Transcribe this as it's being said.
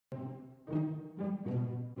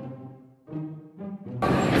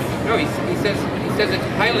No, he says it's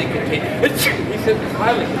highly contagious. He says it's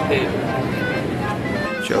highly contagious.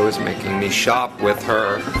 Joe is making me shop with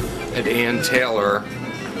her at Ann Taylor.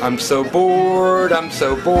 I'm so bored. I'm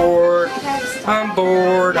so bored. I'm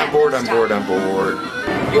bored. I'm bored. I'm bored. I'm bored.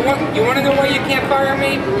 You want to know why you can't fire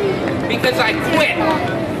me? Because I quit.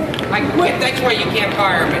 I quit. That's why you can't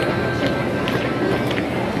fire me.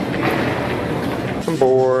 I'm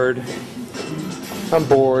bored. I'm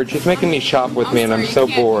bored. She's making me shop with me, and I'm so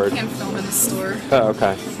bored. You can't film in the store. Oh,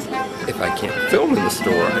 okay. If I can't film in the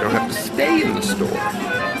store, I don't have to stay in the store.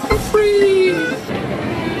 I'm free.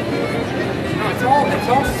 No, it's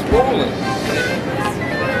all swollen.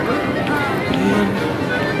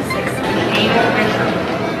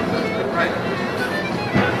 Right.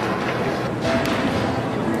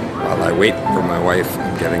 While I wait for my wife,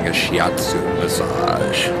 I'm getting a shiatsu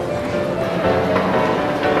massage.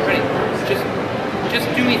 Just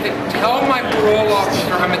do me the. Tell my parole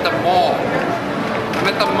officer I'm at the mall. I'm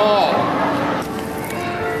at the mall.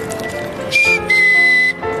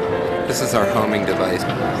 This is our homing device.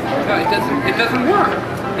 No, it doesn't work.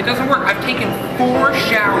 It doesn't work. I've taken 4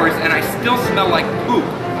 showers and I still smell like poop.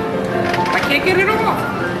 I can't get it off.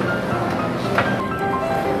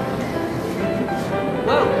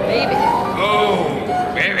 Whoa, baby. Oh,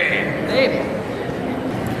 baby. Baby.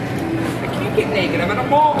 I can't get naked. I'm at a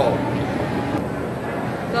mall.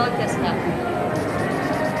 Go like this now.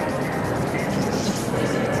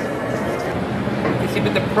 You see,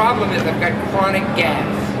 but the problem is I've got chronic gas.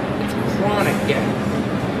 It's chronic gas.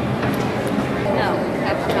 No,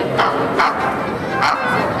 that's not stop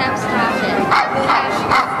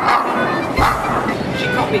it. She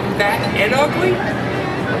called me fat and ugly?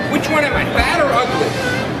 Which one am I, fat or ugly?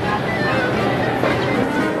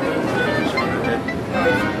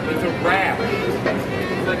 It's a rash.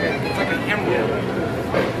 It's like a hemorrhoid.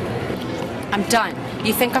 I'm done.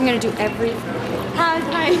 You think I'm gonna do every... Hi.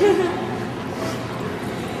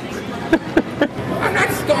 I'm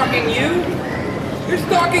not stalking you. You're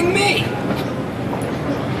stalking me.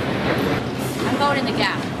 I'm going in the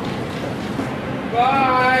gap.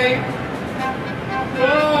 Bye.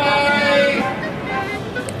 Bye.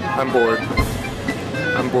 I'm bored.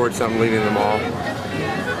 I'm bored, so I'm leaving them all.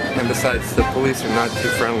 And besides, the police are not too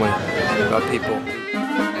friendly about people.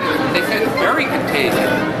 They said it's very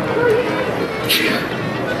contagious.